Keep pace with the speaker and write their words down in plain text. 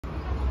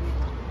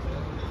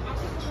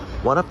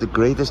One of the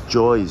greatest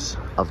joys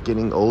of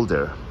getting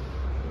older,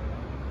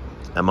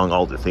 among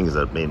all the things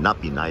that may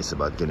not be nice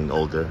about getting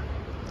older,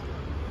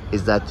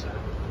 is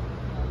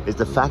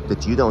the fact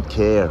that you don't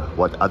care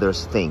what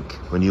others think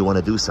when you want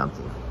to do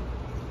something.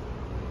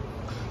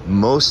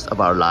 Most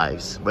of our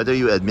lives, whether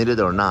you admit it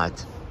or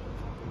not,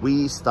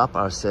 we stop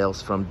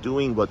ourselves from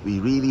doing what we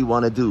really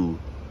want to do,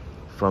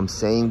 from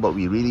saying what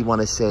we really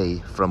want to say,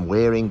 from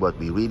wearing what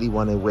we really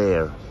want to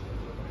wear,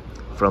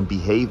 from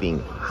behaving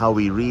how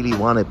we really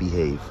want to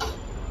behave,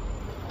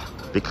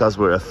 because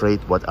we're afraid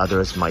what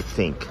others might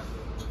think.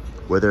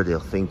 Whether they'll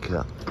think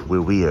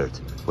we're weird,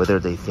 whether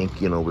they think,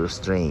 we're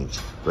strange,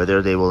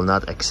 whether they will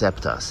not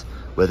accept us,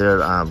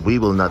 whether we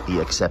will not be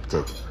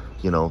accepted,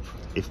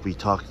 if we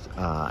talk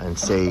and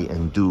say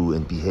and do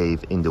and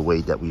behave in the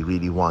way that we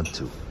really want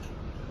to.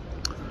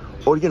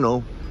 Or,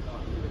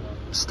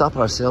 stop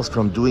ourselves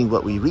from doing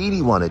what we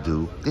really want to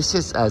do. This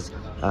is as,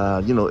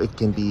 it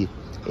can be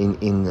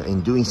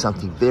in doing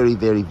something very,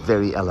 very,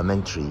 very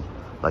elementary,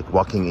 like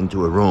walking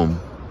into a room,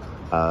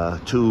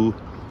 to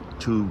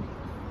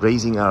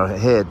raising our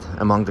head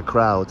among the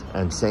crowd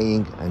and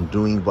saying and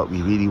doing what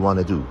we really want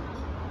to do.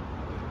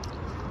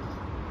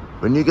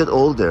 When you get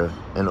older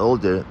and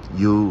older,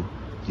 you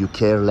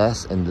care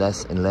less and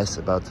less and less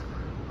about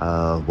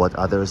what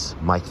others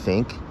might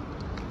think.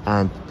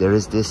 And there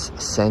is this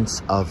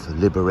sense of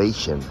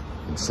liberation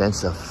and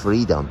sense of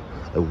freedom,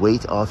 a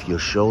weight off your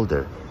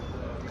shoulder.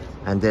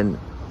 And then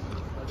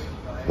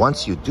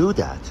once you do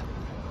that,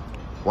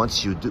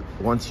 once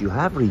you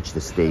have reached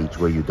the stage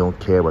where you don't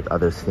care what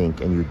others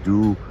think and you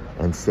do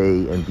and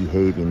say and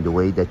behave in the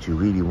way that you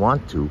really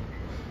want to,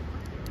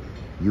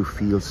 you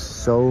feel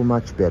so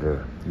much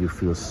better. You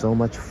feel so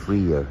much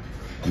freer.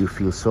 You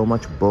feel so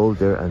much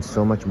bolder and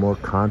so much more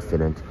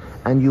confident.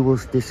 And you will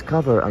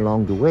discover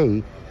along the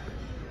way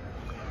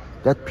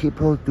that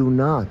people do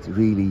not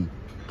really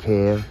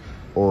care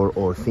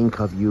or think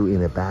of you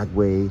in a bad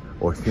way,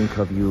 or think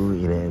of you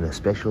in a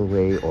special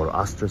way, or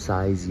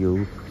ostracize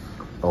you,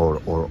 or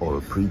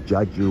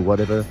prejudge you,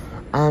 whatever.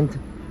 And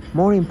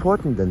more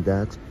important than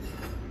that,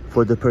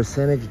 for the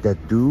percentage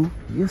that do,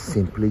 you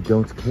simply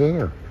don't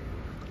care.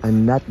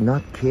 And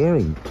not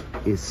caring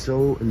is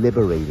so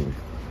liberating.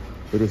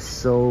 It is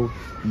so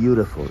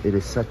beautiful. It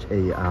is such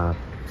a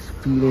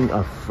feeling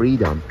of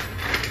freedom.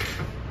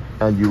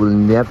 And you will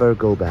never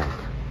go back.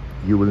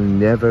 You will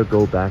never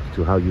go back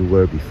to how you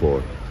were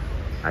before.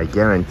 I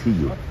guarantee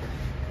you.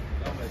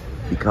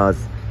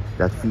 Because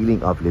that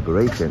feeling of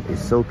liberation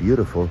is so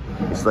beautiful.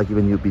 It's like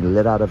when you've been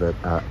let out of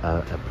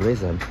a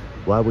prison,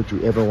 why would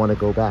you ever want to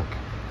go back?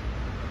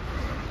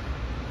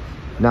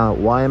 Now,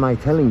 why am I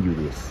telling you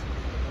this?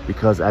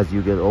 Because as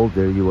you get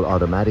older, you will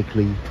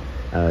automatically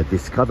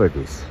discover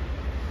this.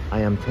 I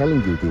am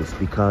telling you this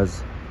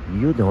because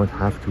you don't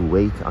have to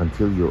wait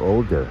until you're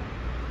older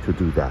to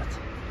do that.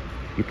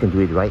 You can do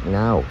it right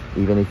now,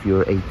 even if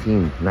you're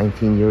 18,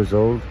 19 years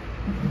old,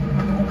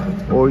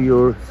 or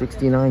you're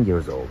 69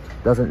 years old.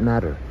 Doesn't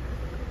matter.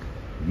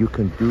 You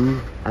can do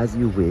as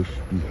you wish,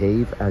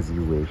 behave as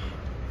you wish,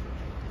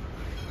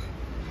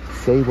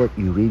 say what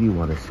you really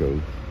want to say,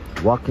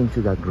 walk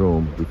into that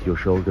room with your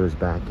shoulders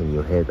back and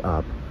your head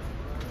up,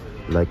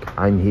 like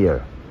I'm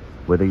here,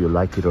 whether you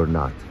like it or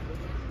not.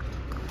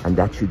 And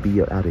that should be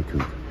your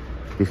attitude.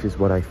 This is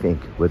what I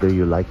think, whether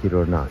you like it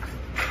or not.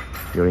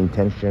 Your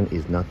intention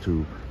is not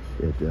to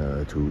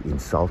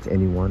insult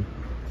anyone,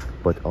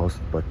 but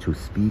to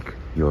speak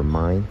your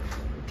mind,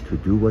 to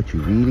do what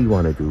you really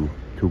want to do,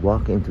 to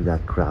walk into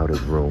that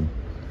crowded room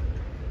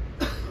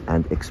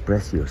and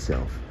express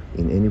yourself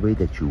in any way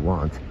that you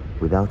want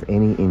without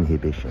any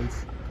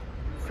inhibitions.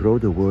 Throw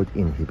the word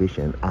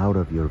inhibition out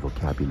of your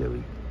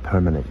vocabulary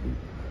permanently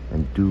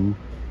and do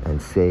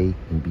and say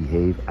and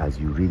behave as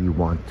you really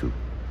want to.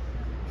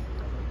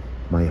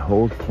 My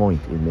whole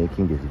point in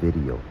making this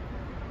video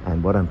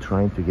and what I'm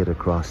trying to get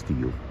across to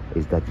you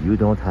is that you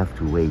don't have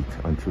to wait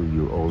until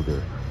you're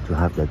older to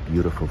have that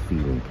beautiful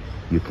feeling.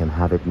 You can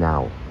have it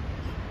now.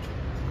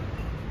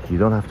 You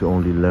don't have to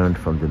only learn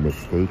from the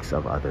mistakes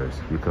of others.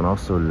 You can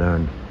also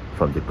learn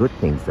from the good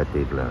things that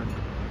they've learned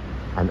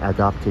and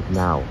adopt it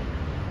now.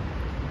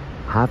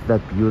 Have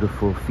that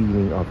beautiful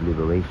feeling of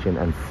liberation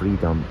and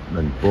freedom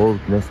and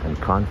boldness and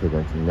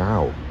confidence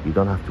now. You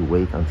don't have to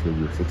wait until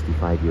you're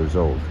 65 years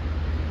old.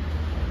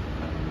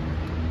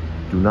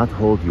 Do not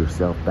hold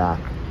yourself back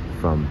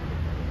from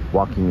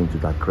walking into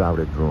that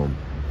crowded room,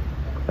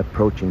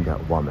 approaching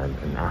that woman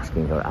and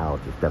asking her out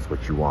if that's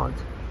what you want.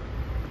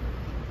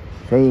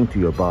 Saying to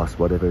your boss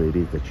whatever it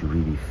is that you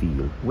really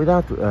feel,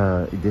 without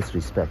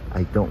disrespect.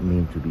 I don't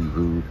mean to be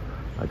rude,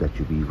 that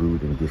you be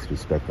rude and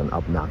disrespect and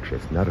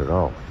obnoxious, not at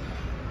all.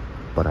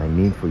 But I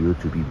mean for you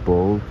to be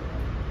bold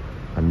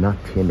and not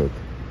timid,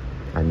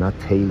 and not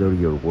tailor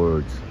your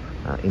words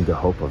in the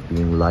hope of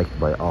being liked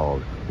by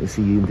all. You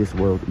see, in this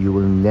world, you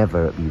will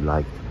never be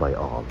liked by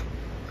all.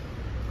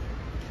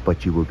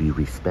 But you will be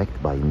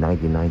respected by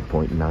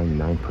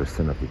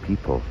 99.99% of the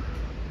people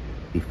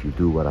if you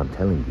do what I'm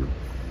telling you.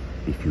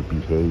 If you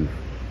behave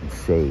and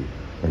say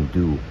and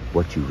do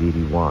what you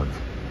really want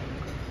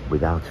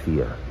without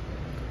fear.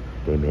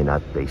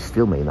 They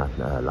still may not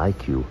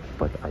like you,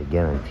 but I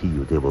guarantee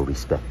you they will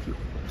respect you.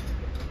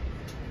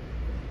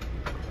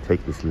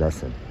 Take this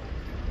lesson,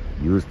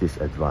 use this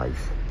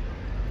advice,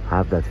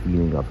 have that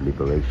feeling of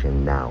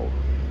liberation now.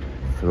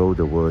 Throw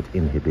the word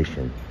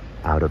inhibition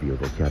out of your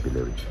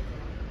vocabulary.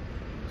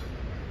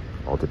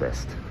 All the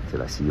best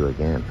till I see you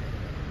again.